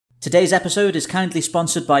Today's episode is kindly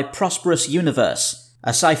sponsored by Prosperous Universe, a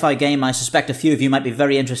sci-fi game I suspect a few of you might be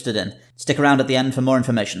very interested in. Stick around at the end for more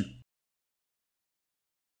information.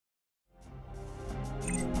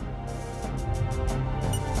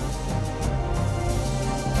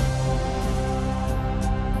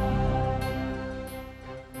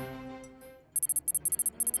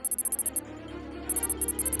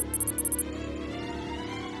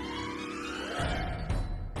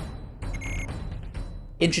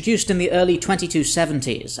 Introduced in the early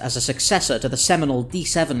 2270s as a successor to the seminal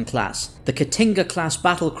D7 class, the Katinga-class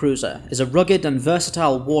battlecruiser is a rugged and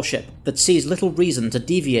versatile warship that sees little reason to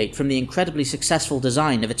deviate from the incredibly successful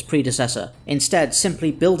design of its predecessor, instead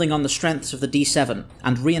simply building on the strengths of the D7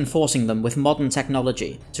 and reinforcing them with modern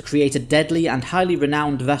technology to create a deadly and highly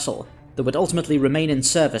renowned vessel that would ultimately remain in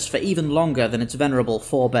service for even longer than its venerable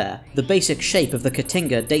forebear. The basic shape of the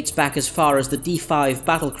Katinga dates back as far as the D5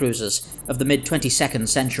 battlecruisers of the mid-22nd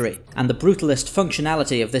century, and the brutalist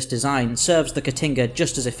functionality of this design serves the Katinga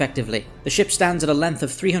just as effectively. The ship stands at a length of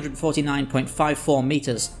 349.54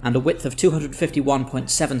 meters and a width of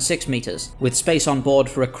 251.76 meters, with space on board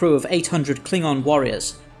for a crew of 800 Klingon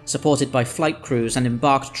warriors, supported by flight crews and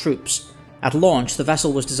embarked troops. At launch, the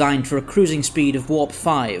vessel was designed for a cruising speed of warp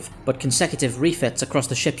 5, but consecutive refits across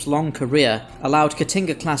the ship's long career allowed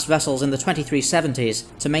Katinga-class vessels in the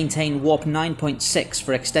 2370s to maintain warp 9.6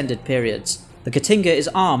 for extended periods. The Katinga is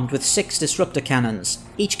armed with 6 disruptor cannons,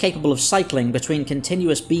 each capable of cycling between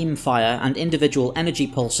continuous beam fire and individual energy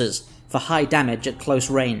pulses for high damage at close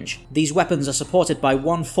range. These weapons are supported by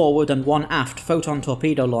 1 forward and 1 aft photon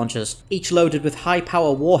torpedo launchers, each loaded with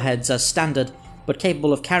high-power warheads as standard, but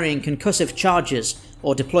capable of carrying concussive charges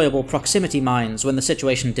or deployable proximity mines when the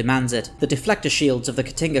situation demands it. The deflector shields of the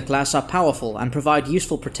Katinga class are powerful and provide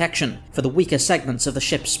useful protection for the weaker segments of the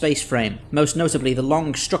ship's space frame, most notably the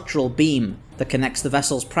long structural beam that connects the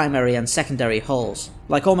vessel's primary and secondary hulls.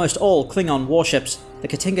 Like almost all Klingon warships, the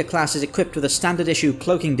Katinga class is equipped with a standard-issue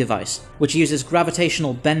cloaking device, which uses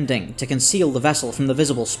gravitational bending to conceal the vessel from the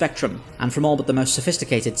visible spectrum, and from all but the most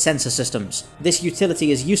sophisticated sensor systems. This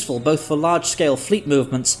utility is useful both for large-scale fleet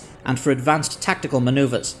movements and for advanced tactical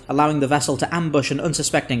maneuvers, allowing the vessel to ambush an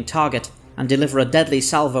unsuspecting target and deliver a deadly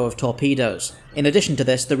salvo of torpedoes. In addition to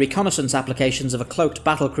this, the reconnaissance applications of a cloaked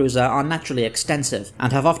battlecruiser are naturally extensive,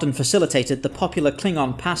 and have often facilitated the popular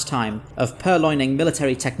Klingon pastime of purloining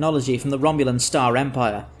military technology from the Romulan Star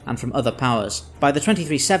Empire and from other powers. By the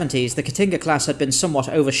 2370s, the Katinga class had been somewhat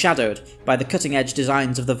overshadowed by the cutting-edge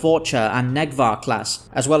designs of the Vorcha and Negvar class,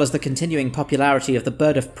 as well as the continuing popularity of the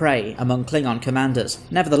Bird of Prey among Klingon commanders.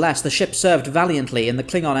 Nevertheless, the ship served valiantly in the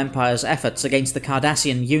Klingon Empire's efforts against the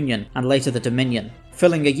Cardassian Union and later the Dominion,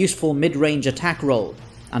 filling a useful mid-range attack role,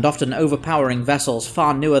 and often overpowering vessels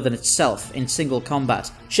far newer than itself in single combat.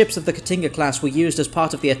 Ships of the Katinga class were used as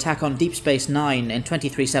part of the attack on Deep Space Nine in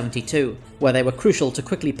 2372, where they were crucial to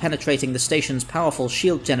quickly penetrating the station's powerful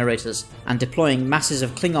shield generators and deploying masses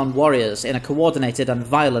of Klingon warriors in a coordinated and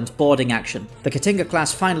violent boarding action. The Katinga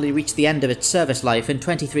class finally reached the end of its service life in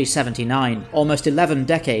 2379, almost 11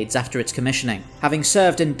 decades after its commissioning. Having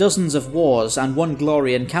served in dozens of wars and won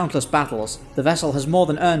glory in countless battles, the vessel has more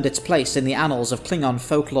than earned its place in the annals of Klingon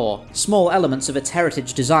folklore. Small elements of its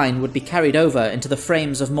heritage design would be carried over into the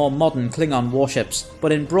frames of more modern Klingon warships,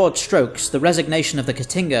 but in broad strokes, the resignation of the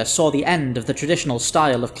Katinga saw the end of the traditional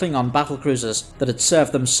style of Klingon battlecruisers that had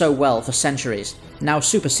served them so well for centuries. Now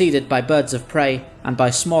superseded by birds of prey and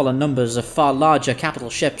by smaller numbers of far larger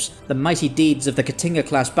capital ships, the mighty deeds of the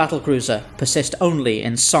Katinga-class battlecruiser persist only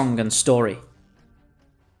in song and story.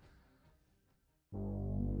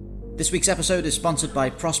 This week's episode is sponsored by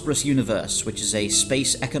Prosperous Universe, which is a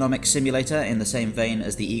space economic simulator in the same vein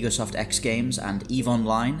as the Egosoft X games and EVE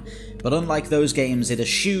Online, but unlike those games, it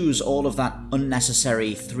eschews all of that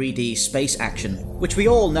unnecessary 3D space action, which we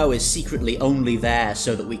all know is secretly only there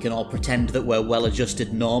so that we can all pretend that we're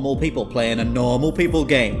well-adjusted normal people playing a normal people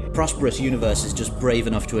game. Prosperous Universe is just brave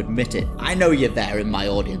enough to admit it. I know you're there in my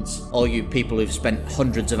audience, all you people who've spent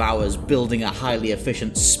hundreds of hours building a highly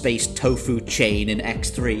efficient space tofu chain in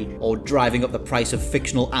X3, or driving up the price of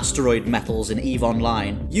fictional asteroid metals in EVE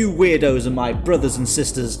Online. You weirdos are my brothers and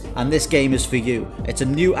sisters, and this game is for you. It's a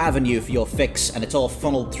new avenue for your fix, and it's all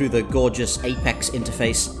funneled through the gorgeous Apex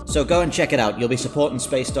interface. So go and check it out. You'll be supporting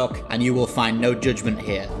Spacedock, and you will find no judgment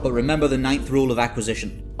here. But remember the 9th rule of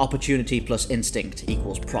acquisition. Opportunity plus instinct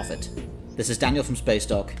equals profit. This is Daniel from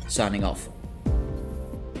Spacedock, signing off.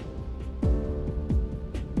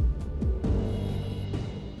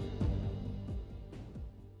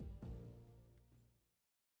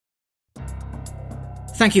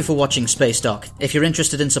 Thank you for watching Spacedock. If you're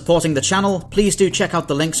interested in supporting the channel, please do check out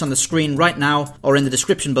the links on the screen right now or in the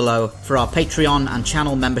description below for our Patreon and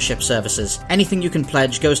channel membership services. Anything you can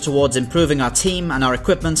pledge goes towards improving our team and our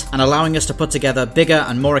equipment and allowing us to put together bigger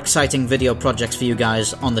and more exciting video projects for you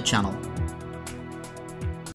guys on the channel.